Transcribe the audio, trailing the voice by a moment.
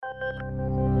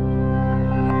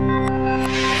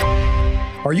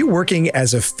Are you working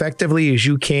as effectively as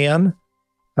you can?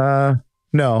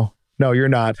 No, you're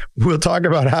not. We'll talk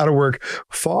about how to work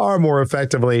far more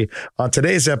effectively on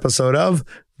today's episode of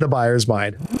The Buyer's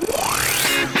Mind.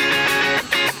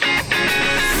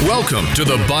 Welcome to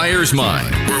The Buyer's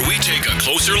Mind, where we take a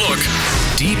closer look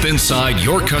deep inside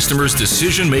your customer's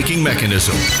decision-making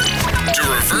mechanism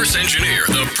to reverse engineer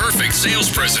the perfect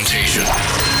sales presentation.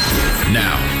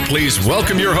 Now, please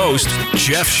welcome your host,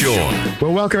 Jeff Shore.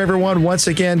 Well, welcome everyone once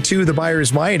again to The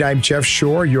Buyer's Mind. I'm Jeff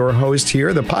Shore, your host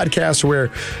here, the podcast where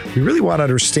we really want to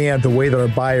understand the way that our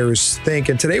buyers think.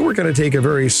 And today we're going to take a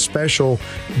very special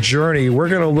journey. We're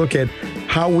going to look at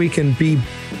how we can be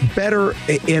better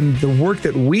in the work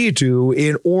that we do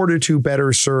in order to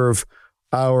better serve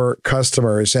our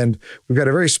customers. And we've got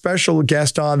a very special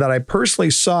guest on that I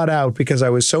personally sought out because I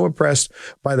was so impressed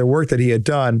by the work that he had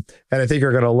done. And I think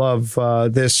you're going to love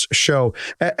this show.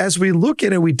 As we look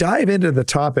at it, we dive into the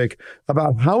topic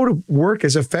about how to work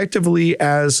as effectively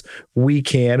as we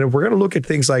can. And we're going to look at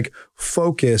things like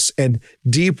focus and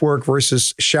deep work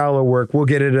versus shallow work. We'll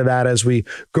get into that as we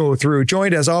go through.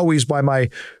 Joined as always by my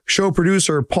show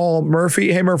producer, Paul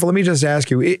Murphy. Hey, Murphy, let me just ask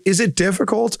you, is it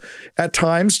difficult at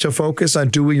times to focus on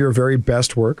doing your very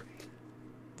best work?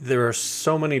 There are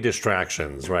so many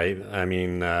distractions, right? I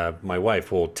mean, my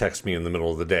wife will text me in the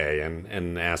middle of the day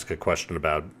and ask a question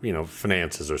about,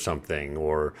 finances or something,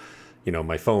 or,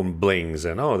 my phone blings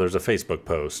and, there's a Facebook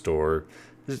post, or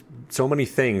there's so many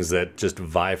things that just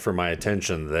vie for my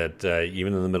attention that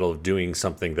even in the middle of doing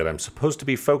something that I'm supposed to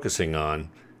be focusing on,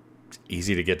 it's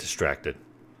easy to get distracted.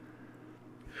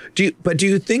 Do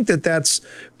you think that that's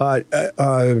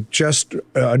just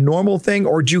a normal thing,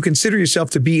 or do you consider yourself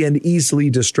to be an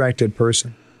easily distracted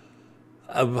person?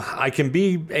 I can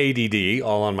be ADD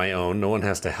all on my own. No one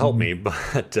has to help me,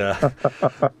 but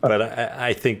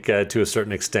I think to a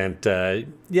certain extent, I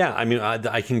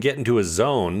can get into a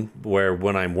zone where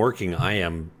when I'm working, I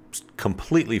am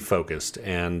completely focused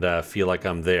and feel like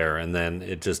I'm there, and then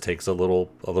it just takes a little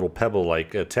pebble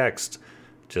like a text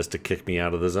just to kick me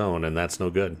out of the zone, and that's no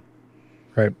good.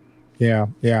 Right. Yeah.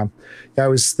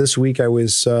 This week I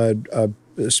was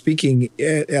speaking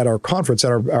at our conference,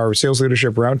 at our sales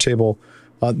leadership roundtable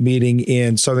meeting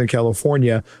in Southern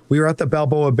California. We were at the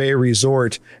Balboa Bay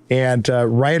Resort, and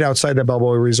right outside the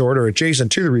Balboa Resort, or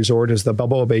adjacent to the resort, is the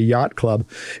Balboa Bay Yacht Club.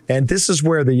 And this is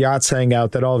where the yachts hang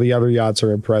out that all the other yachts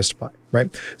are impressed by. Right.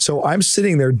 So I'm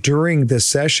sitting there during this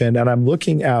session and I'm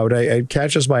looking out. It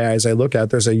catches my eyes. I look out.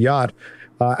 There's a yacht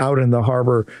out in the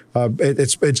harbor.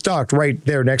 It's docked right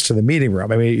there next to the meeting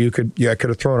room. I mean, I could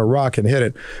have thrown a rock and hit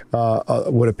it.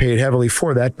 Would have paid heavily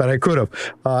for that, but I could have.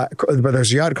 But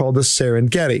there's a yacht called the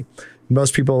Serengeti.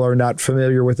 Most people are not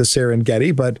familiar with the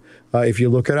Serengeti, but if you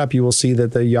look it up, you will see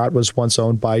that the yacht was once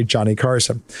owned by Johnny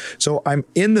Carson. So I'm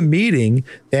in the meeting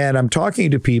and I'm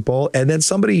talking to people, and then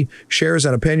somebody shares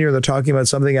an opinion, or they're talking about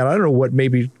something, and I don't know what,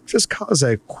 maybe just cause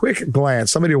a quick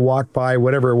glance. Somebody walked by,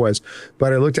 whatever it was.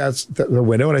 But I looked out the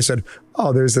window and I said,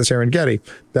 there's the Serengeti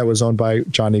that was owned by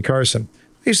Johnny Carson.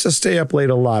 I used to stay up late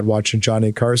a lot watching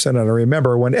Johnny Carson, and I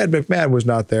remember when Ed McMahon was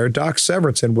not there, Doc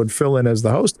Severinsen would fill in as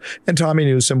the host, and Tommy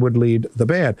Newsom would lead the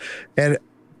band. And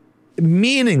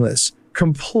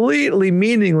completely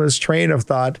meaningless train of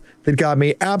thought that got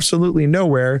me absolutely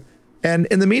nowhere. And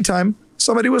in the meantime,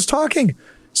 somebody was talking.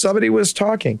 So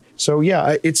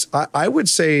yeah, I would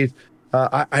say,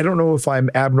 I don't know if I'm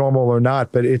abnormal or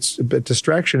not, but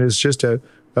distraction is just a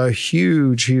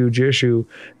huge issue,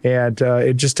 and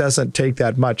it just doesn't take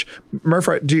that much.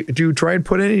 Murphy, do you try and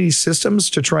put in any systems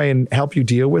to try and help you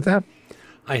deal with that?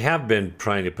 I have been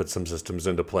trying to put some systems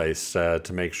into place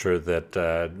to make sure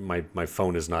that my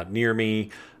phone is not near me.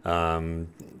 Some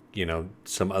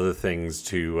other things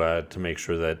to make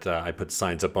sure that I put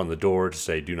signs up on the door to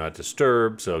say "Do not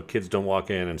disturb," so kids don't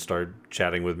walk in and start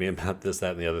chatting with me about this,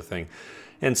 that, and the other thing.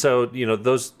 And so,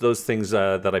 those things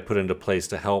that I put into place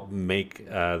to help make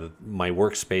my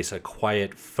workspace a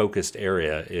quiet, focused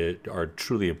area are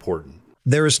truly important.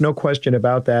 There is no question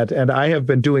about that. And I have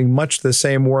been doing much the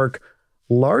same work,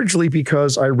 largely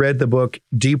because I read the book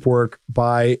Deep Work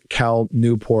by Cal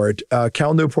Newport.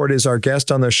 Cal Newport is our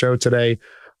guest on the show today.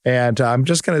 And I'm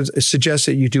just going to suggest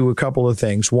that you do a couple of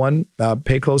things. One,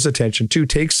 pay close attention. Two,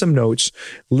 take some notes,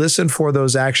 listen for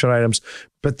those action items,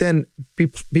 but then be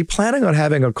planning on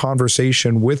having a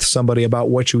conversation with somebody about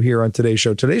what you hear on today's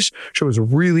show. Today's show is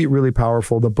really, really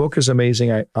powerful. The book is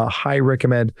amazing. I highly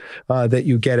recommend that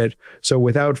you get it. So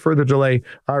without further delay,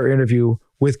 our interview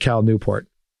with Cal Newport.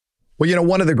 Well,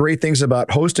 one of the great things about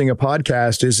hosting a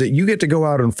podcast is that you get to go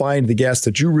out and find the guests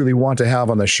that you really want to have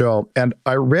on the show. And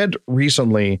I read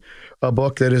recently a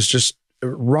book that is just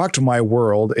rocked my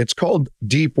world. It's called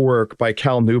Deep Work by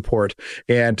Cal Newport,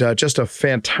 and just a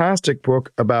fantastic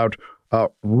book about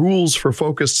rules for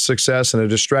focused success in a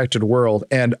distracted world.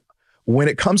 And when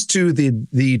it comes to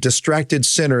the distracted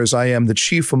sinners, I am the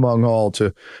chief among all,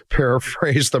 to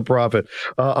paraphrase the prophet.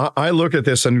 I look at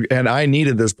this and I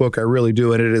needed this book. I really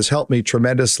do. And it has helped me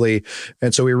tremendously.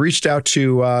 And so we reached out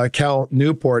to Cal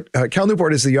Newport. Cal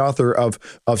Newport is the author of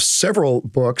several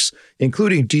books,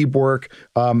 including Deep Work,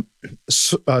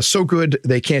 So Good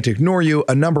They Can't Ignore You,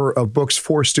 a number of books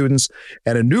for students,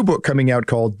 and a new book coming out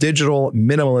called Digital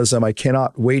Minimalism. I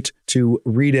cannot wait to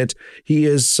read it. He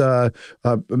is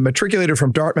matriculated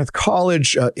from Dartmouth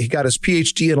College. He got his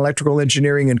PhD in electrical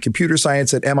engineering and computer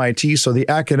science at MIT, so the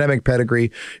academic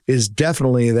pedigree is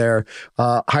definitely there.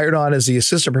 Hired on as the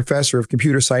assistant professor of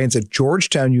computer science at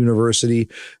Georgetown University,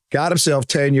 got himself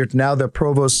tenured, now the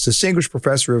provost's distinguished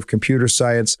professor of computer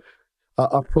science.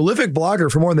 A prolific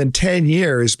blogger for more than 10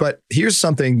 years, but here's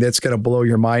something that's going to blow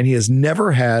your mind. He has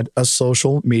never had a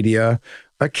social media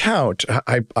account.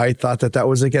 I thought that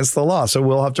was against the law, so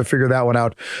we'll have to figure that one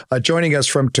out. Joining us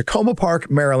from Tacoma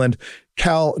Park, Maryland,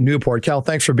 Cal Newport. Cal,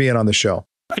 thanks for being on the show.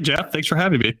 Hi, Jeff. Thanks for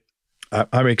having me.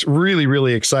 I'm really,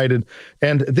 really excited.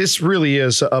 And this really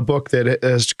is a book that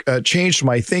has changed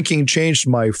my thinking, changed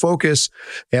my focus.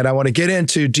 And I want to get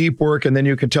into Deep Work, and then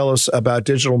you can tell us about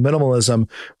digital minimalism.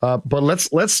 But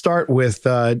let's start with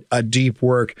a Deep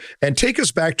Work and take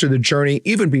us back to the journey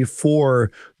even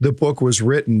before the book was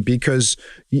written, because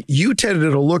you tended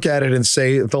to look at it and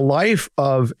say the life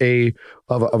of a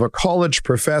college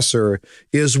professor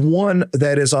is one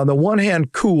that is on the one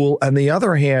hand cool, and the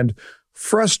other hand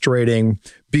frustrating,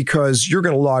 because you're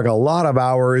going to log a lot of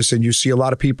hours and you see a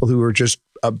lot of people who are just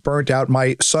burnt out.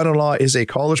 My son-in-law is a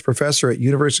college professor at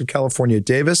University of California,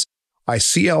 Davis. I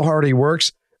see how hard he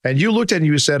works. And you looked at it and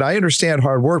you said, I understand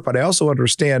hard work, but I also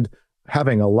understand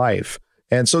having a life.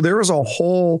 And so there was a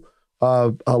whole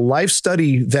a life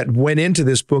study that went into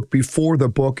this book before the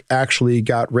book actually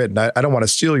got written. I don't want to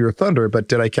steal your thunder, but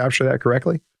did I capture that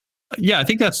correctly? Yeah, I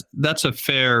think that's a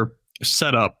fair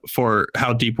setup for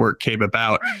how Deep Work came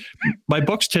about. My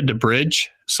books tend to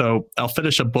bridge. So I'll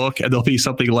finish a book and there'll be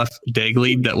something left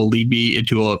dangling that will lead me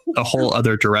into a whole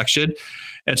other direction.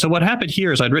 And so what happened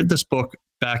here is I'd written this book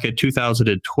back in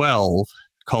 2012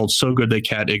 called So Good They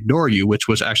Can't Ignore You, which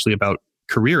was actually about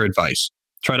career advice,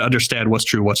 trying to understand what's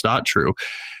true, what's not true.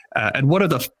 And one of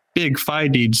the big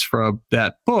findings from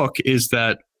that book is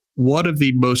that one of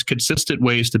the most consistent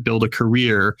ways to build a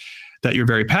career that you're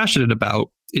very passionate about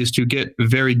is to get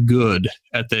very good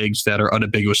at things that are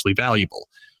unambiguously valuable.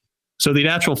 So the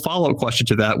natural follow-up question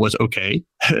to that was, okay,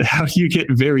 how do you get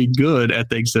very good at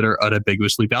things that are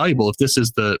unambiguously valuable? If this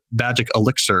is the magic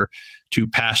elixir to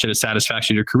passion and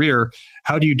satisfaction in your career,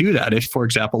 how do you do that? If, for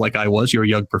example, like I was, you're a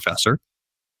young professor,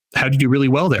 how do you do really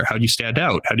well there? How do you stand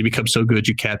out? How do you become so good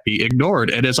you can't be ignored?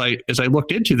 And as I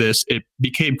looked into this, it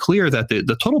became clear that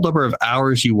the total number of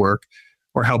hours you work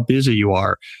or how busy you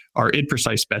are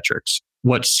imprecise metrics.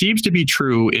 What seems to be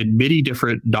true in many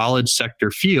different knowledge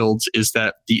sector fields is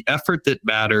that the effort that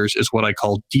matters is what I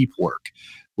call deep work,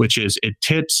 which is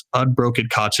intense, unbroken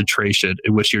concentration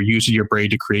in which you're using your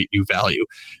brain to create new value.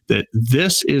 That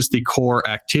this is the core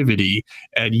activity.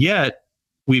 And yet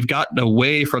we've gotten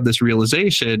away from this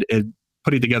realization and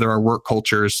putting together our work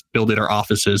cultures, building our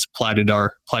offices, planning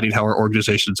how our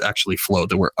organizations actually flow,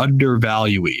 that we're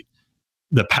undervaluing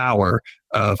the power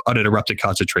of uninterrupted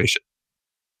concentration.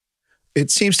 It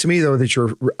seems to me, though, that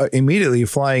you're immediately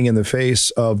flying in the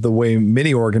face of the way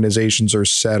many organizations are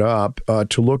set up,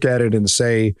 to look at it and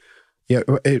say,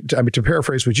 to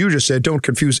paraphrase what you just said, don't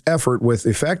confuse effort with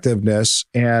effectiveness.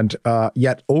 And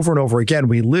yet over and over again,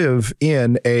 we live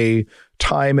in a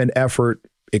time and effort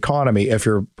economy. If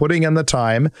you're putting in the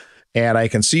time and I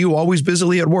can see you always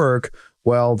busily at work,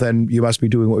 well, then you must be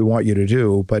doing what we want you to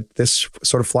do. But this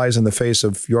sort of flies in the face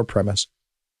of your premise.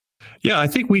 Yeah, I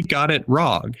think we got it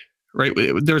wrong. Right.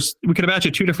 We can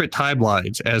imagine two different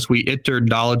timelines as we enter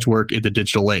knowledge work in the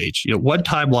digital age. One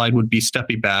timeline would be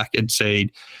stepping back and saying,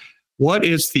 what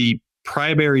is the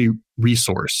primary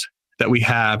resource that we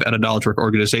have at a knowledge work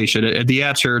organization? And the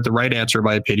right answer, in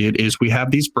my opinion, is we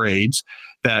have these brains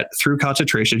that through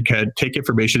concentration can take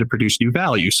information and produce new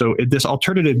value. So in this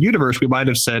alternative universe, we might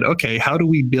have said, okay, how do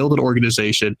we build an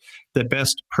organization that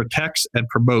best protects and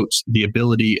promotes the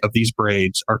ability of these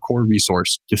brains, our core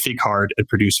resource, to think hard and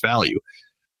produce value?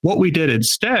 What we did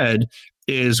instead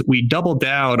is we doubled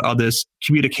down on this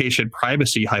communication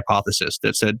privacy hypothesis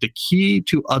that said the key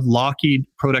to unlocking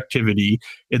productivity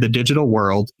in the digital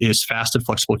world is fast and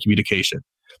flexible communication.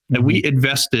 And we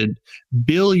invested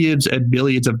billions and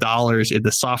billions of dollars in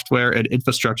the software and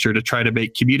infrastructure to try to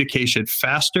make communication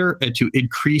faster and to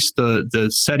increase the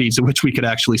settings in which we could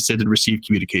actually send and receive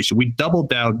communication. We doubled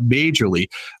down majorly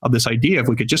on this idea if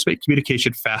we could just make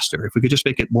communication faster, if we could just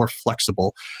make it more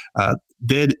flexible,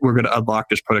 then we're going to unlock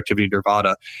this productivity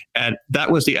nirvana. And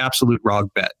that was the absolute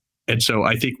wrong bet. And so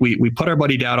I think we put our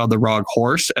money down on the wrong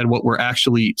horse. And what we're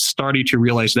actually starting to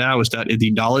realize now is that in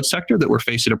the knowledge sector that we're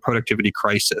facing a productivity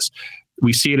crisis.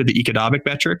 We see it in the economic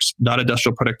metrics.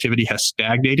 Non-industrial productivity has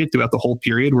stagnated throughout the whole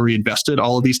period where we invested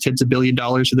all of these tens of billion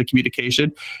dollars in the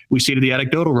communication. We see it in the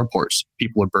anecdotal reports.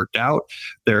 People are burnt out.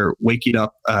 They're waking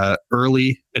up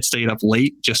early and staying up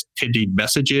late, just tending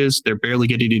messages. They're barely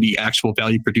getting any actual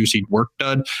value-producing work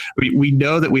done. We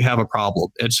know that we have a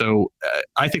problem. And so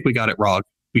I think we got it wrong.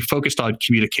 We focused on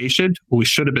communication when we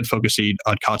should have been focusing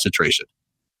on concentration.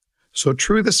 So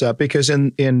true this up, because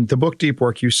in the book Deep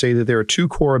Work, you say that there are two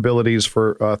core abilities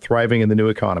for thriving in the new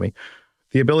economy: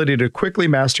 the ability to quickly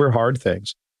master hard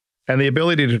things and the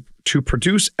ability to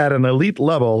produce at an elite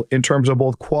level in terms of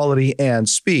both quality and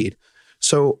speed.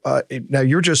 So now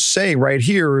you're just saying right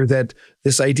here that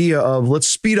this idea of let's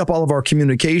speed up all of our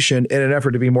communication in an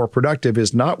effort to be more productive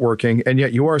is not working. And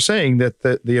yet you are saying that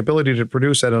the ability to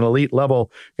produce at an elite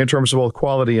level in terms of both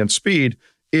quality and speed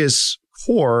is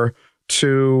core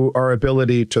to our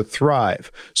ability to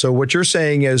thrive. So what you're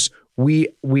saying is we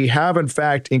have in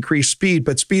fact increased speed,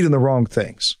 but speed in the wrong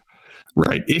things.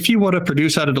 Right. If you want to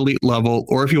produce at an elite level,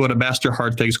 or if you want to master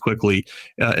hard things quickly,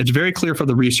 it's very clear from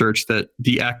the research that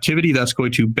the activity that's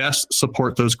going to best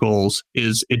support those goals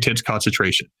is intense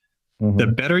concentration. Mm-hmm. The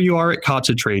better you are at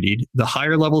concentrating, the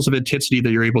higher levels of intensity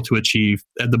that you're able to achieve,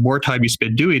 and the more time you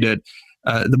spend doing it,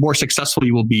 the more successful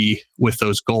you will be with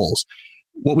those goals.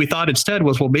 What we thought instead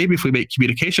was, well, maybe if we make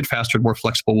communication faster and more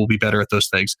flexible, we'll be better at those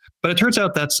things. But it turns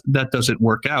out that doesn't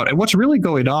work out. And what's really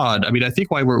going on, I mean, I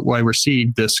think why we're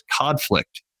seeing this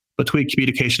conflict between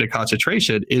communication and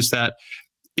concentration is that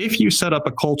if you set up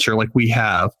a culture like we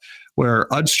have, where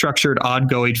unstructured,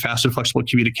 ongoing, fast and flexible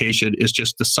communication is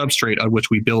just the substrate on which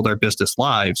we build our business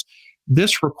lives,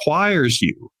 this requires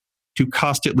you to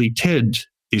constantly tend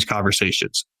these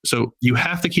conversations. So you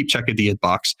have to keep checking the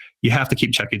inbox. You have to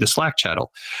keep checking the Slack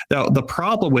channel. Now, the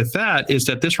problem with that is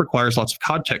that this requires lots of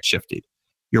context shifting.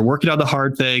 You're working on the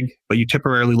hard thing, but you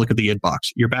temporarily look at the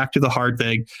inbox. You're back to the hard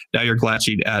thing. Now you're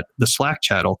glancing at the Slack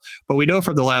channel. But we know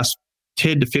from the last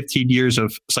 10 to 15 years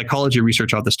of psychology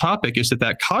research on this topic is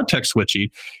that context switching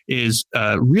is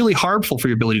really harmful for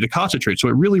your ability to concentrate. So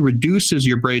it really reduces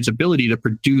your brain's ability to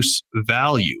produce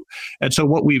value. And so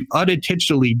what we've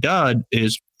unintentionally done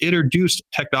is introduced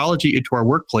technology into our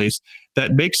workplace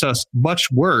that makes us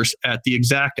much worse at the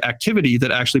exact activity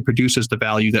that actually produces the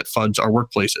value that funds our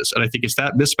workplaces. And I think it's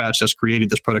that mismatch that's created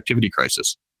this productivity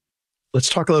crisis. Let's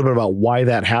talk a little bit about why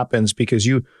that happens, because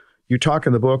you talk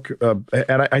in the book,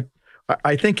 and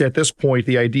I think at this point,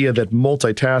 the idea that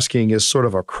multitasking is sort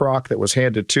of a crock that was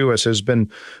handed to us has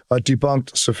been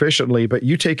debunked sufficiently, but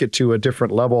you take it to a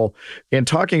different level in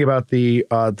talking about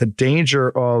the danger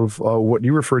of what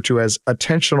you refer to as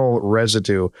attentional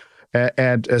residue.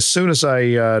 And as soon as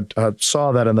I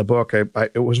saw that in the book,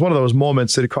 it was one of those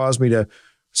moments that it caused me to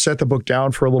set the book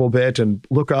down for a little bit and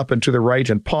look up and to the right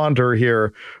and ponder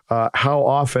here how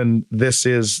often this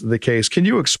is the case. Can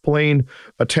you explain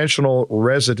attentional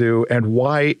residue and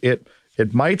why it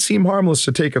might seem harmless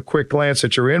to take a quick glance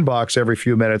at your inbox every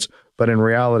few minutes, but in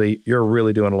reality, you're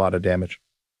really doing a lot of damage?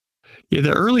 In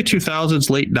the early 2000s,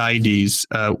 late 90s,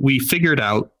 we figured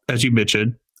out, as you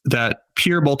mentioned, that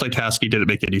pure multitasking didn't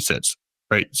make any sense.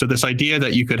 Right. So this idea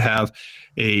that you could have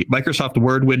a Microsoft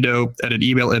Word window and an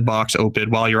email inbox open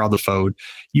while you're on the phone,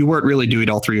 you weren't really doing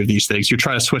all three of these things. You're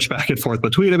trying to switch back and forth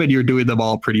between them, and you're doing them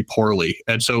all pretty poorly.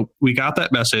 And so we got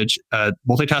that message.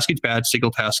 Multitasking is bad.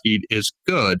 Single tasking is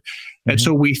good. Mm-hmm. And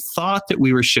so we thought that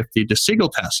we were shifting to single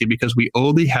tasking because we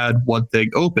only had one thing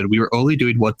open. We were only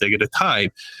doing one thing at a time.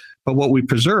 But what we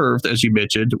preserved, as you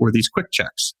mentioned, were these quick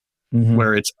checks. Mm-hmm.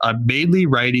 Where I'm mainly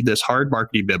writing this hard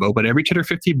marketing memo, but every 10 or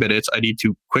 15 minutes, I need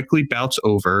to quickly bounce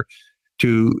over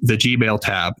to the Gmail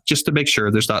tab just to make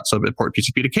sure there's not some important piece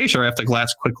of communication, or I have to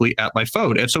glance quickly at my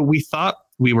phone. And so we thought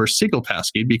we were single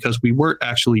tasking because we weren't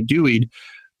actually doing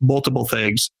multiple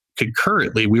things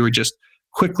concurrently. We were just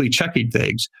quickly checking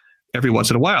things every once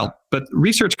in a while. But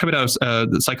research coming out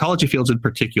of the psychology fields in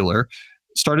particular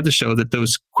started to show that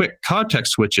those quick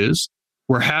context switches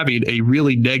were having a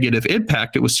really negative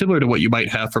impact. It was similar to what you might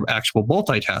have from actual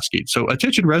multitasking. So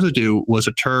attention residue was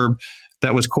a term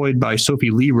that was coined by Sophie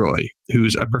Leroy,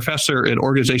 who's a professor in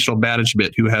organizational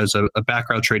management who has a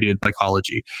background training in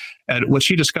psychology. And what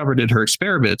she discovered in her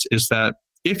experiments is that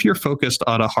if you're focused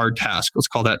on a hard task, let's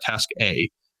call that task A,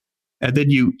 and then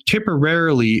you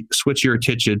temporarily switch your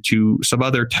attention to some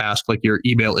other task like your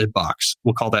email inbox,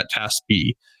 we'll call that task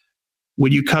B.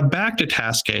 When you come back to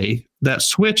task A, that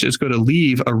switch is going to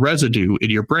leave a residue in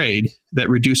your brain that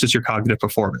reduces your cognitive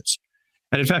performance.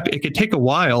 And in fact, it can take a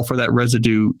while for that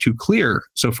residue to clear.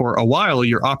 So for a while,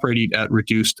 you're operating at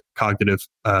reduced cognitive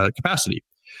capacity.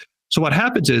 So what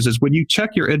happens is when you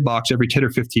check your inbox every 10 or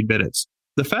 15 minutes,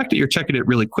 the fact that you're checking it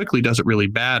really quickly doesn't really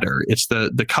matter. It's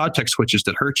the context switches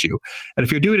that hurt you. And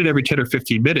if you're doing it every 10 or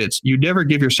 15 minutes, you never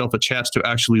give yourself a chance to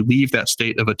actually leave that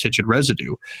state of attention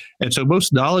residue. And so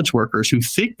most knowledge workers who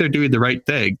think they're doing the right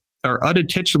thing are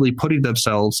unintentionally putting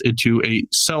themselves into a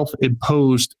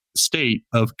self-imposed state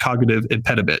of cognitive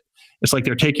impediment. It's like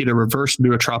they're taking a reverse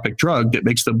neurotropic drug that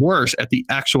makes them worse at the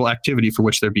actual activity for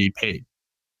which they're being paid.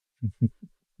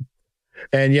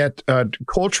 And yet,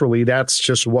 culturally, that's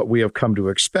just what we have come to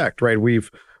expect, right?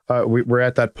 We're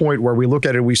at that point where we look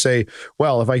at it and we say,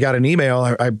 well, if I got an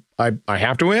email, I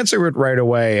have to answer it right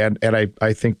away. And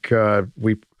I think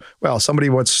somebody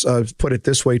once put it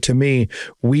this way to me: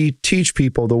 we teach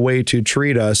people the way to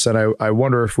treat us, and I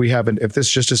wonder if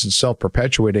this just isn't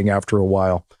self-perpetuating after a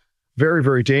while. Very,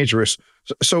 very dangerous.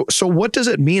 So what does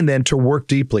it mean then to work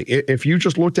deeply? If you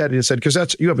just looked at it and said,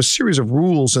 because you have a series of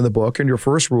rules in the book, and your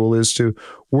first rule is to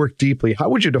work deeply. How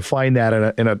would you define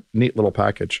that in a neat little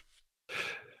package?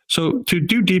 So to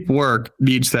do deep work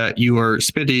means that you are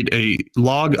spending a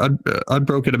long,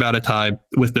 unbroken amount of time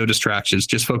with no distractions,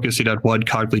 just focusing on one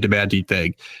cognitively demanding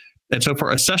thing. And so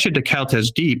for a session to count as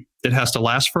deep, it has to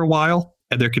last for a while,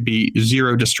 and there could be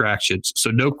zero distractions. So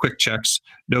no quick checks,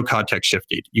 no context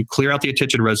shifting. You clear out the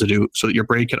attention residue so that your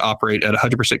brain can operate at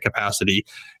 100% capacity,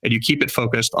 and you keep it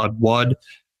focused on one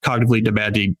cognitively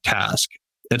demanding task.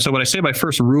 And so when I say my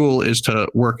first rule is to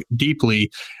work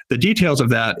deeply, the details of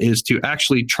that is to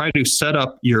actually try to set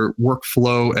up your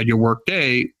workflow and your work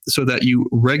day so that you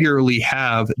regularly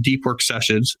have deep work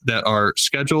sessions that are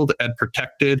scheduled and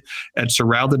protected and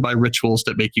surrounded by rituals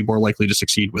that make you more likely to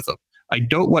succeed with them. I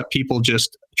don't want people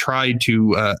just trying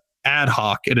to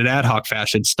in an ad hoc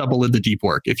fashion, stumble into deep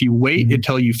work. If you wait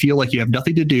until you feel like you have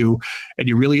nothing to do and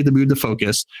you're really in the mood to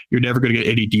focus, you're never going to get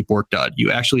any deep work done. You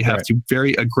actually have to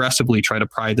very aggressively try to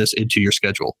pry this into your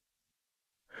schedule.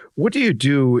 What do you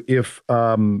do if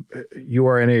you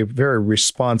are in a very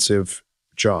responsive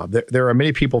job? There are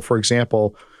many people, for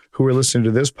example, who are listening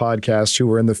to this podcast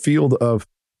who are in the field of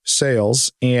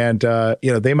sales, and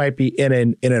they might be in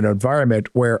an environment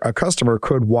where a customer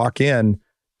could walk in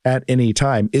at any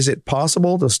time. Is it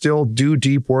possible to still do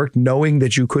deep work knowing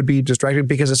that you could be distracted?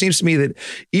 Because it seems to me that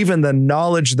even the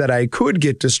knowledge that I could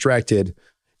get distracted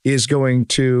is going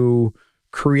to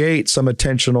create some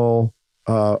attentional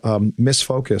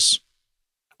misfocus.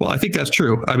 Well, I think that's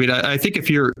true. I mean, I think if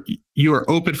you are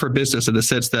open for business in the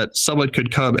sense that someone could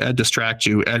come and distract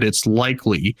you, and it's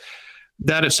likely,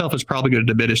 that itself is probably going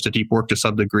to diminish the deep work to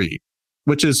some degree.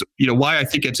 Which is, why I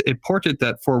think it's important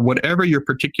that for whatever your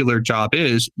particular job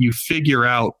is, you figure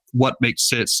out what makes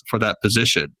sense for that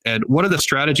position. And one of the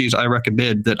strategies I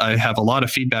recommend that I have a lot of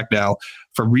feedback now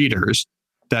from readers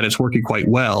that is working quite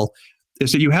well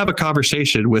is that you have a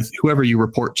conversation with whoever you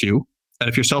report to. And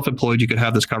if you're self-employed, you can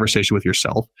have this conversation with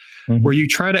yourself, where you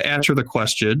try to answer the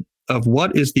question of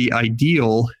what is the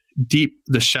ideal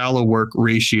the shallow work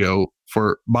ratio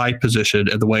for my position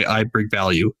and the way I bring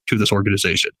value to this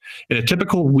organization. In a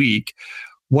typical week,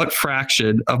 what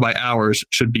fraction of my hours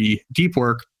should be deep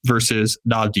work versus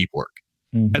non-deep work?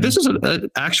 And this is an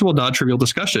actual non-trivial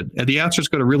discussion. And the answer is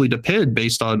going to really depend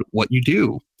based on what you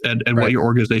do and what your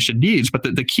organization needs. But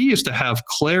the key is to have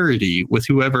clarity with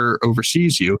whoever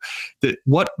oversees you, that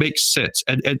what makes sense.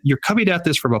 And you're coming at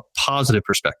this from a positive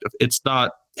perspective. It's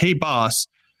not, hey, boss,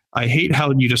 I hate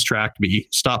how you distract me.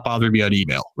 Stop bothering me on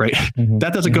email, right?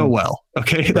 That doesn't go well.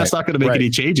 Okay. That's not going to make any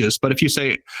changes. But if you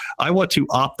say, I want to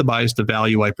optimize the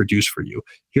value I produce for you.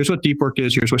 Here's what deep work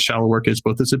is. Here's what shallow work is.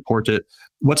 Both is important.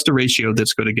 What's the ratio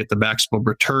that's going to get the maximum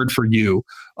return for you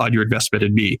on your investment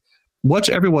in me? Once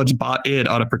everyone's bought in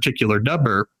on a particular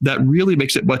number, that really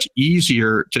makes it much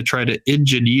easier to try to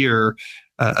engineer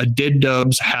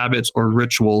addendums, habits, or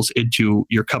rituals into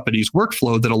your company's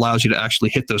workflow that allows you to actually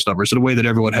hit those numbers in a way that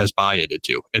everyone has buy-in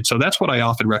into. And so that's what I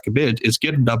often recommend is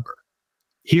get a number.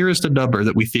 Here is the number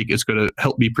that we think is going to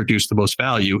help me produce the most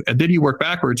value. And then you work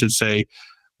backwards and say,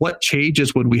 what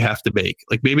changes would we have to make?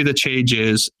 Like maybe the change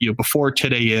is, before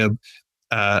 10 a.m.,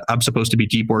 I'm supposed to be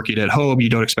deep working at home. You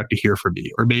don't expect to hear from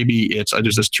me. Or maybe it's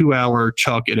there's this 2-hour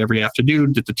chunk in every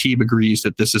afternoon that the team agrees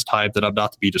that this is time that I'm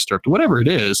not to be disturbed. Whatever it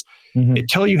is,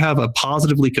 until you have a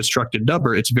positively constructed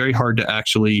number, it's very hard to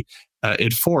actually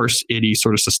enforce any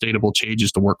sort of sustainable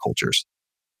changes to work cultures.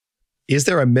 Is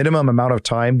there a minimum amount of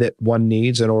time that one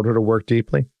needs in order to work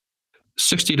deeply?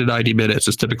 60 to 90 minutes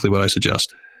is typically what I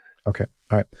suggest. Okay.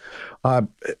 All right.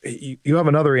 You have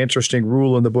another interesting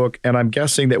rule in the book, and I'm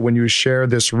guessing that when you share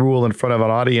this rule in front of an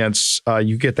audience,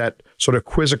 you get that sort of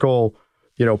quizzical,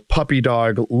 puppy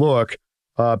dog look,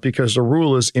 because the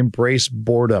rule is embrace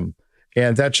boredom.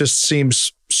 And that just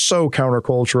seems so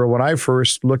countercultural. When I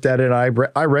first looked at it, I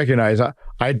recognize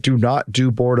I do not do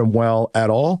boredom well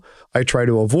at all. I try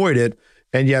to avoid it.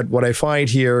 And yet what I find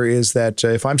here is that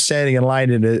if I'm standing in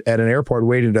line at an airport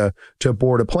waiting to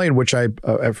board a plane, which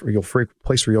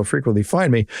place where you'll frequently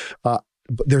find me,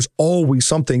 there's always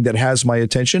something that has my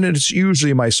attention, and it's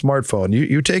usually my smartphone.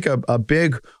 You take a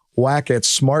big whack at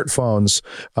smartphones.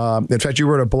 In fact, you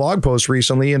wrote a blog post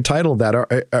recently entitled that,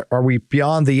 Are we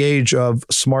beyond the age of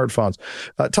smartphones?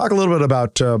 Talk a little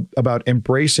bit about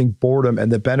embracing boredom and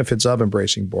the benefits of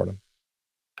embracing boredom.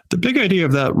 The big idea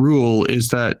of that rule is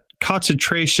that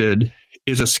concentration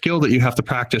is a skill that you have to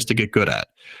practice to get good at.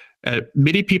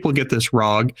 Many people get this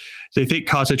wrong. They think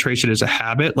concentration is a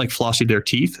habit, like flossing their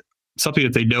teeth, something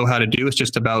that they know how to do. It's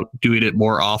just about doing it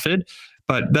more often.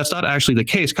 But that's not actually the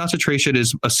case. Concentration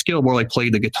is a skill more like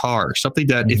playing the guitar, something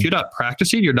that if you're not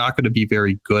practicing, you're not going to be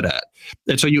very good at.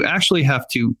 And so you actually have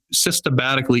to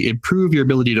systematically improve your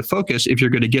ability to focus if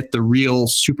you're going to get the real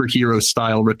superhero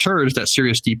style returns that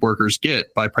serious deep workers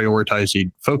get by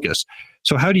prioritizing focus.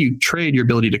 So how do you train your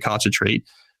ability to concentrate?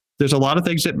 There's a lot of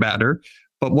things that matter,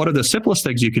 but one of the simplest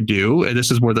things you could do, and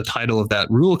this is where the title of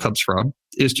that rule comes from,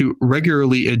 is to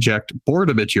regularly inject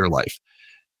boredom into your life.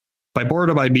 By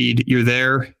boredom, I mean you're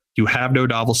there, you have no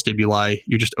novel stimuli,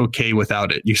 you're just okay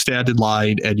without it. You stand in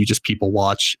line and you just people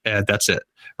watch, and that's it,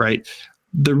 right?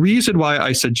 The reason why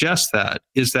I suggest that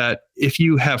is that if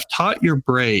you have taught your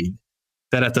brain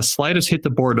that at the slightest hit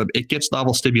of boredom, it gets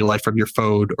novel stimuli from your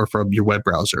phone or from your web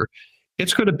browser,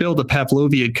 it's going to build a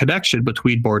Pavlovian connection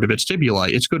between boredom and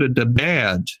stimuli. It's going to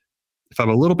demand, if I'm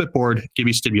a little bit bored, give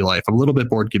me stimuli. If I'm a little bit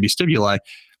bored, give me stimuli.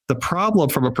 The problem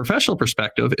from a professional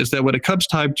perspective is that when it comes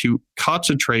time to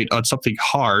concentrate on something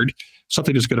hard,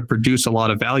 something that's going to produce a lot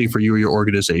of value for you or your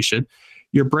organization,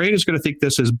 your brain is going to think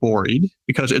this is boring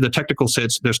because in the technical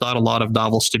sense, there's not a lot of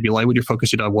novel stimuli when you're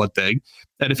focusing on one thing.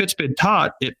 And if it's been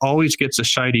taught, it always gets a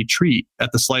shiny treat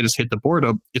at the slightest hit of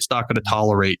boredom, it's not going to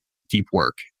tolerate deep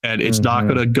work. And it's not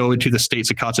going to go into the states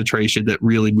of concentration that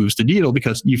really moves the needle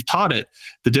because you've taught it.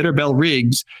 The dinner bell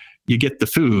rings, you get the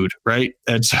food, right?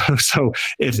 And so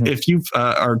if you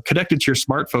are connected to your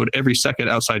smartphone every second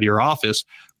outside of your office,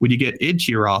 when you get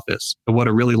into your office and want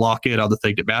to really lock in on the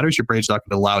thing that matters, your brain's not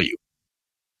going to allow you.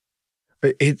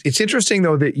 It's interesting,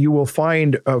 though, that you will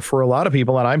find for a lot of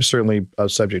people, and I'm certainly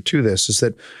subject to this, is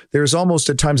that there's almost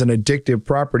at times an addictive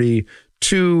property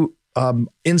to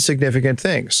insignificant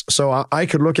things. So I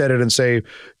could look at it and say,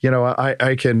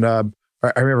 I can.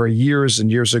 I remember years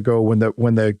and years ago when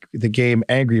the game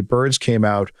Angry Birds came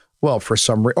out. Well, for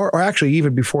some reason, or actually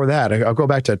even before that, I'll go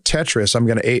back to Tetris. I'm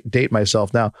going to date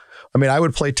myself now. I mean, I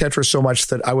would play Tetris so much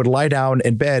that I would lie down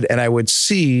in bed and I would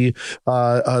see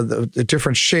the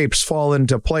different shapes fall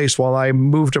into place while I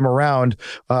moved them around.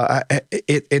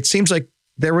 It seems like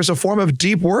there was a form of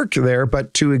deep work there,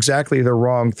 but to exactly the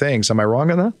wrong things. Am I wrong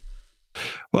on that?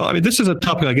 Well, I mean, this is a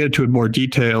topic I get into in more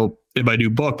detail in my new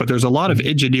book, but there's a lot of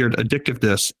engineered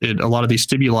addictiveness in a lot of these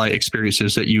stimuli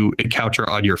experiences that you encounter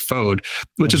on your phone,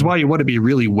 which is why you want to be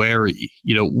really wary.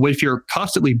 If you're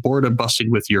constantly boredom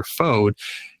busting with your phone,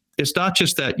 it's not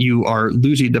just that you are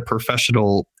losing the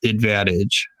professional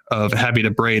advantage of having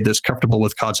a brain that's comfortable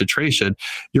with concentration.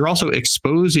 You're also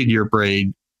exposing your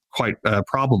brain quite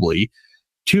probably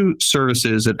to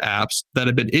services and apps that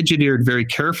have been engineered very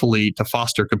carefully to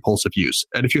foster compulsive use.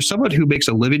 And if you're someone who makes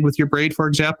a living with your brain, for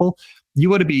example, you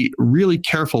want to be really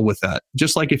careful with that.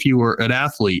 Just like if you were an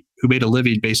athlete who made a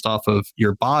living based off of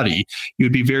your body,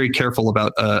 you'd be very careful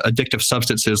about addictive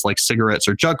substances like cigarettes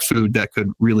or junk food that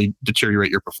could really deteriorate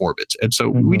your performance. And so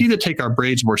we need to take our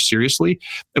brains more seriously,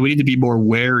 and we need to be more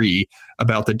wary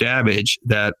about the damage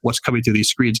that what's coming through these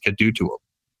screens can do to them.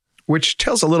 Which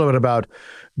tells a little bit about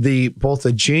both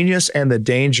the genius and the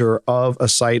danger of a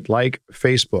site like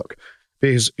Facebook.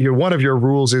 Because one of your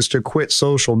rules is to quit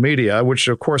social media, which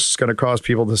of course is going to cause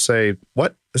people to say,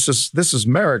 what? This is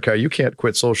America. You can't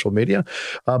quit social media.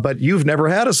 But you've never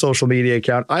had a social media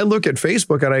account. I look at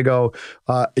Facebook and I go,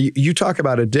 you talk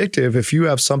about addictive. If you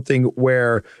have something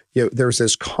where there's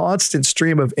this constant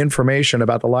stream of information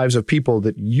about the lives of people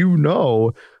that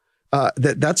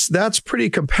That's pretty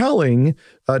compelling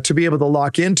to be able to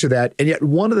lock into that. And yet,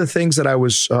 one of the things that I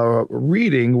was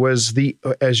reading was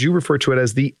as you refer to it,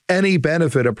 as the any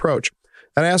benefit approach.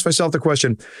 And I asked myself the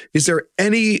question, is there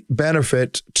any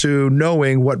benefit to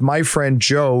knowing what my friend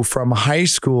Joe from high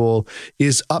school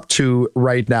is up to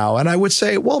right now? And I would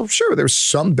say, well, sure, there's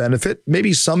some benefit.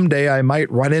 Maybe someday I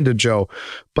might run into Joe.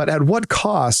 But at what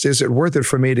cost is it worth it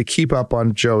for me to keep up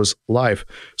on Joe's life?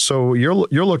 So you're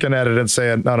looking at it and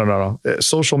saying, no.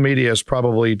 Social media has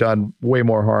probably done way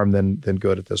more harm than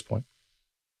good at this point.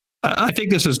 I think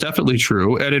this is definitely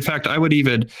true. And in fact, I would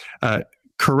even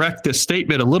correct this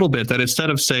statement a little bit, that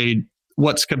instead of saying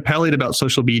what's compelling about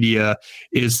social media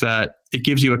is that it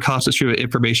gives you a constant stream of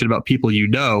information about people you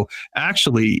know,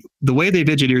 actually, the way they've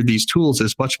engineered these tools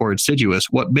is much more insidious.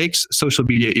 What makes social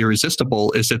media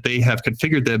irresistible is that they have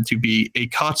configured them to be a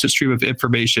constant stream of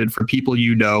information from people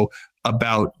you know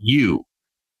about you.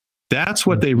 That's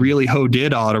what they really honed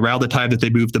in on around the time that they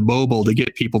moved to mobile to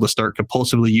get people to start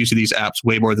compulsively using these apps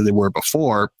way more than they were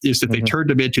before, is that they turned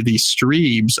them into these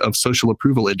streams of social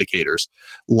approval indicators,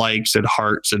 likes and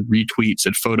hearts and retweets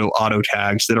and photo auto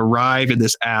tags that arrive in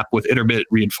this app with intermittent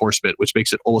reinforcement, which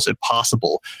makes it almost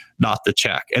impossible not to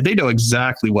check. And they know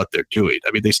exactly what they're doing.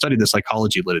 I mean, they studied the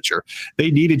psychology literature.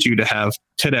 They needed you to have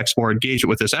 10x more engagement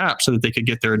with this app so that they could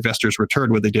get their investors'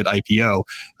 return when they did IPO.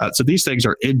 So these things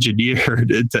are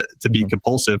engineered to be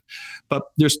compulsive. But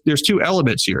there's two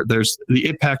elements here. There's the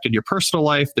impact in your personal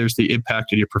life. There's the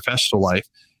impact in your professional life.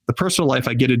 The personal life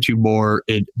I get into more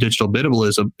in digital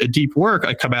minimalism. In deep work,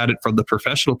 I come at it from the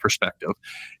professional perspective.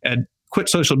 And Quit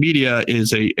Social Media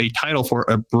is a title for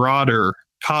a broader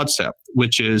concept,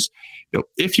 which is,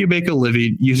 if you make a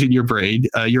living using your brain,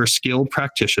 you're a skilled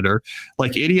practitioner.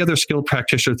 Like any other skilled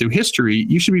practitioner through history,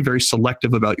 you should be very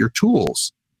selective about your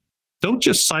tools. Don't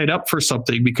just sign up for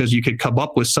something because you can come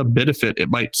up with some benefit it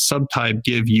might sometime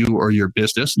give you or your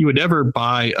business. You would never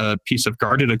buy a piece of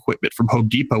garden equipment from Home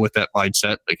Depot with that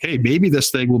mindset. Like, hey, maybe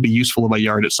this thing will be useful in my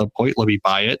yard at some point. Let me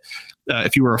buy it.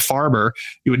 If you were a farmer,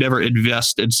 you would never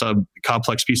invest in some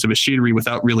complex piece of machinery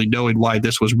without really knowing why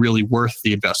this was really worth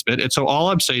the investment. And so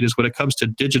all I'm saying is when it comes to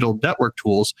digital network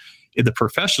tools in the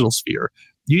professional sphere,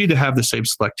 you need to have the same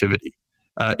selectivity.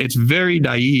 It's very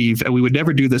naive, and we would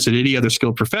never do this in any other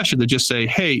skilled profession, to just say,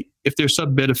 hey, if there's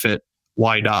some benefit,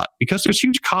 why not? Because there's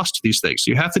huge cost to these things.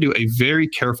 So you have to do a very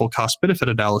careful cost-benefit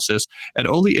analysis and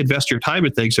only invest your time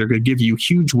in things that are going to give you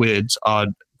huge wins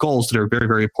on goals that are very,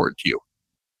 very important to you.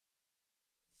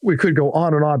 We could go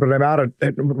on,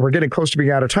 but we're getting close to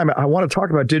being out of time. I want to talk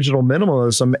about digital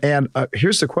minimalism. And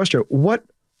here's the question.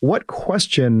 What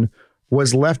question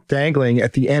was left dangling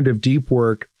at the end of deep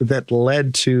work that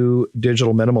led to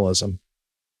digital minimalism?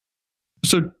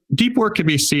 So deep work can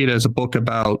be seen as a book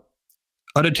about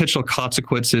unintentional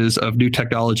consequences of new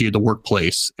technology in the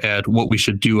workplace and what we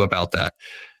should do about that.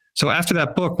 So after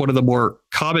that book, one of the more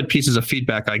common pieces of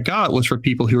feedback I got was from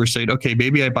people who were saying, okay,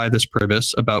 maybe I buy this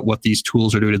premise about what these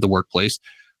tools are doing in the workplace,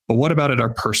 but what about in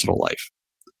our personal life?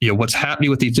 What's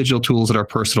happening with these digital tools in our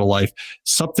personal life?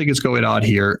 Something is going on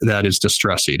here that is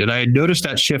distressing. And I had noticed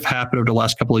that shift happen over the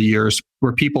last couple of years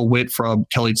where people went from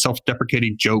telling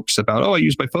self-deprecating jokes about, I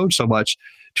use my phone so much,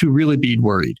 to really being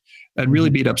worried and really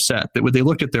being upset that when they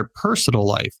looked at their personal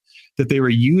life, that they were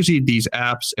using these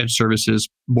apps and services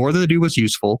more than they knew was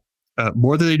useful,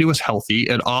 more than they knew was healthy,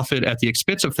 and often at the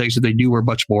expense of things that they knew were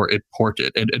much more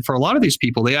important. And for a lot of these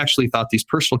people, they actually thought these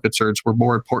personal concerns were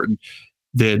more important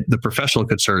than the professional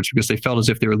concerns, because they felt as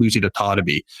if they were losing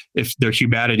autonomy, if their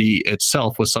humanity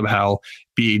itself was somehow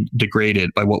being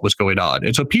degraded by what was going on.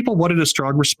 And so people wanted a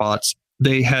strong response.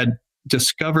 They had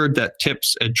discovered that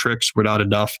tips and tricks were not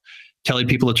enough. Telling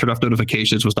people to turn off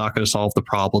notifications was not going to solve the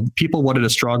problem. People wanted a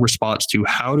strong response to,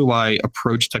 how do I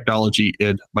approach technology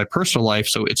in my personal life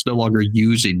so it's no longer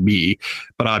using me,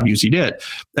 but I'm using it.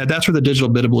 And that's where the digital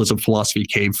minimalism philosophy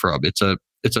came from. It's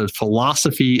a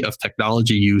philosophy of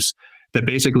technology use that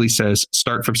basically says,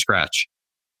 start from scratch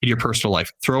in your personal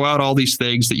life. Throw out all these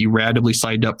things that you randomly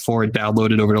signed up for and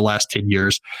downloaded over the last 10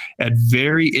 years, and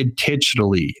very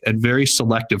intentionally and very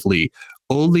selectively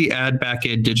only add back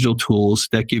in digital tools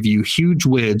that give you huge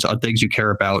wins on things you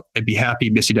care about, and be happy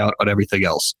missing out on everything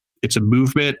else. It's a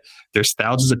movement. There's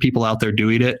thousands of people out there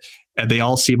doing it, and they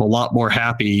all seem a lot more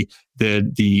happy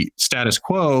than the status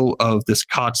quo of this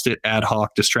constant ad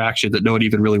hoc distraction that no one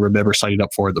even really remembers signing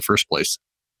up for in the first place.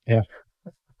 Yeah,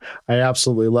 I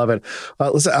absolutely love it.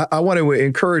 Listen, I want to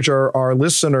encourage our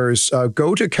listeners,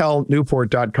 go to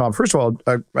calnewport.com. First of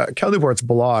all, Cal Newport's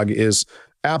blog is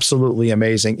absolutely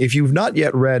amazing. If you've not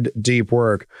yet read Deep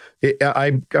Work,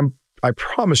 I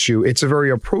promise you, it's a very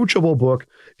approachable book.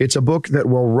 It's a book that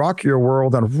will rock your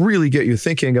world and really get you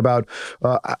thinking about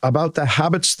the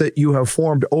habits that you have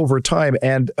formed over time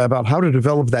and about how to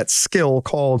develop that skill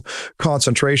called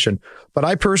concentration. But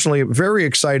I personally am very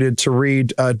excited to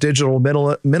read Digital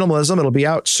Minimalism. It'll be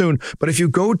out soon. But if you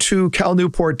go to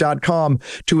calnewport.com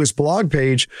to his blog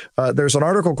page, there's an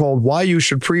article called Why You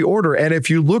Should Pre-Order. And if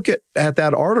you look at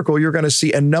that article, you're going to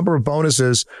see a number of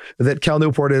bonuses that Cal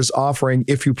Newport is offering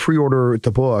if you pre-order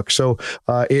the book. So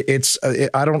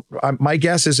my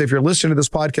guess is if you're listening to this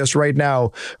podcast right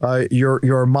now,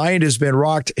 your mind has been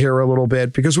rocked here a little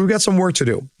bit because we've got some work to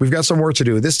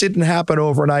do. This didn't happen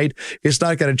overnight. It's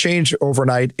not going to change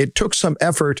overnight. It took some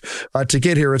effort to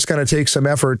get here. It's going to take some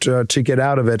effort to get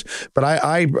out of it. But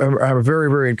I'm very,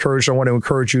 very encouraged. I want to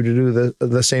encourage you to do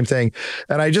the same thing.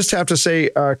 And I just have to say,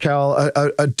 Cal,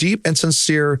 a deep and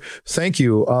sincere thank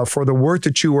you for the work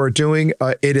that you are doing.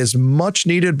 It is much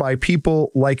needed by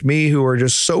people like me who are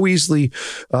just so easily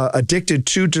addicted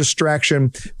to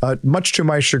distraction, much to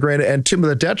my chagrin and to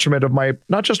the detriment of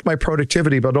not just my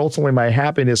productivity, but ultimately my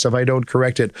happiness if I don't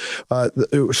correct it.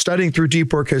 Studying through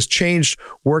deep work has changed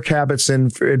work habits in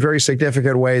very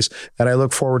significant ways, and I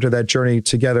look forward to that journey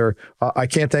together. I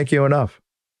can't thank you enough.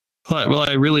 Well,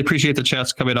 I really appreciate the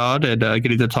chance coming on and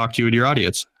getting to talk to you and your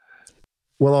audience.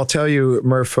 Well, I'll tell you,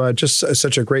 Murph, just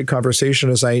such a great conversation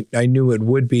as I knew it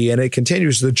would be, and it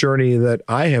continues the journey that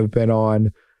I have been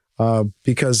on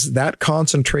because that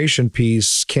concentration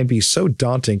piece can be so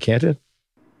daunting, can't it?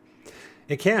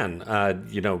 It can.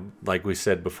 Like we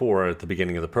said before at the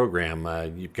beginning of the program,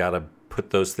 you've got to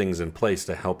put those things in place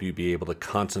to help you be able to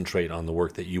concentrate on the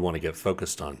work that you want to get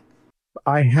focused on.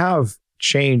 I have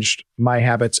changed my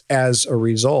habits as a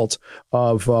result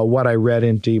of what I read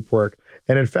in Deep Work.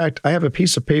 And in fact, I have a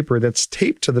piece of paper that's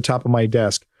taped to the top of my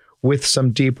desk with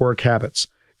some deep work habits.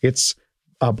 It's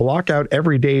a block out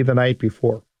every day the night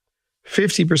before.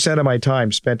 50% of my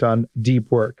time spent on deep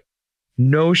work.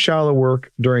 No shallow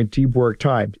work during deep work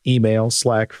time. Email,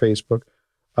 Slack, Facebook.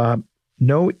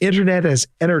 No internet as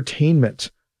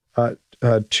entertainment.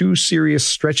 2 serious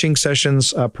stretching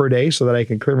sessions per day so that I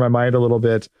can clear my mind a little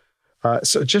bit.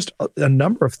 So just a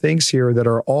number of things here that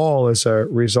are all as a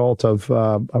result of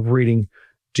reading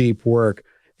Deep Work.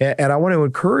 And I want to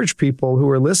encourage people who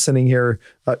are listening here.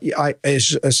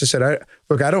 As I said,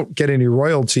 I don't get any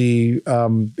royalty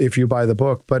if you buy the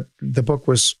book, but the book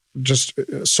was just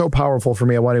so powerful for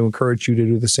me. I want to encourage you to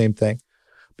do the same thing.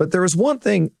 But there was one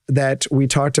thing that we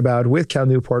talked about with Cal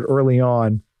Newport early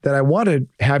on that I want to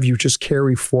have you just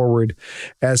carry forward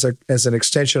as an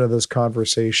extension of this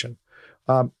conversation.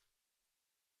 Cal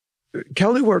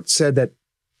Newport said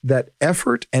that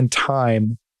effort and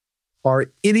time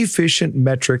are inefficient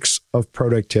metrics of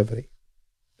productivity.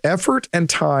 Effort and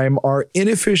time are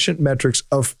inefficient metrics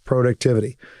of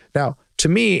productivity. Now, to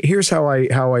me, here's how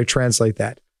I translate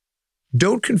that.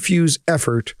 Don't confuse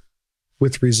effort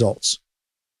with results.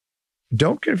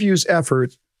 Don't confuse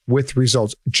effort with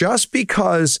results. Just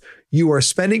because you are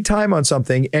spending time on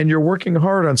something and you're working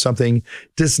hard on something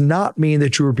does not mean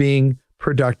that you are being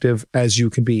productive as you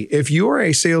can be. If you are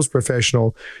a sales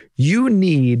professional, you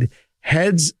need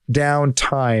heads down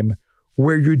time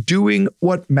where you're doing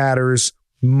what matters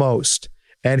most.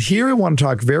 And here I want to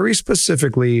talk very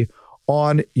specifically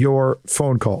on your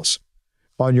phone calls,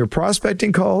 on your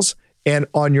prospecting calls, and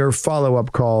on your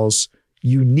follow-up calls.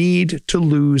 You need to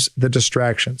lose the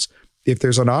distractions. If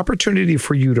there's an opportunity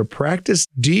for you to practice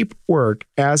deep work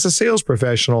as a sales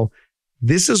professional,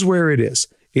 this is where it is.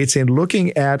 It's in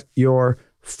looking at your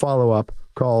follow-up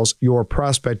calls, your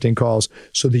prospecting calls,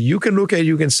 so that you can look at it,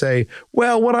 you can say,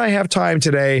 well, when I have time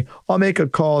today, I'll make a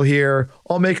call here,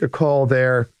 I'll make a call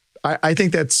there. I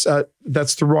think that's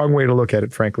the wrong way to look at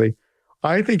it, frankly.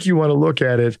 I think you want to look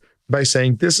at it by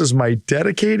saying, this is my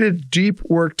dedicated deep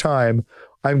work time.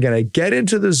 I'm going to get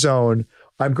into the zone.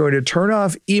 I'm going to turn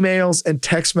off emails and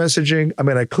text messaging. I'm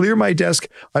going to clear my desk.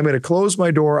 I'm going to close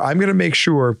my door. I'm going to make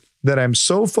sure that I'm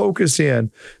so focused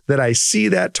in that I see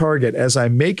that target as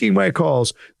I'm making my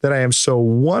calls, that I am so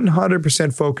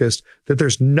 100% focused that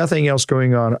there's nothing else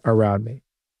going on around me.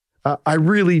 I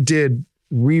really did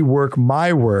rework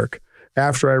my work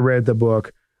after I read the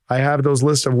book. I have those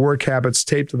lists of work habits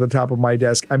taped to the top of my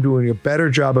desk. I'm doing a better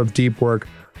job of deep work.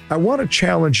 I want to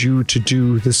challenge you to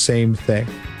do the same thing.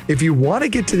 If you want to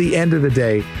get to the end of the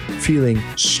day feeling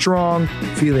strong,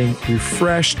 feeling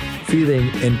refreshed, feeling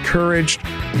encouraged,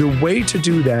 the way to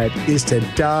do that is to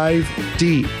dive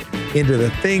deep into the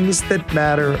things that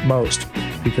matter most.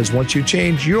 Because once you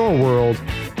change your world,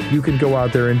 you can go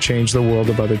out there and change the world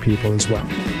of other people as well.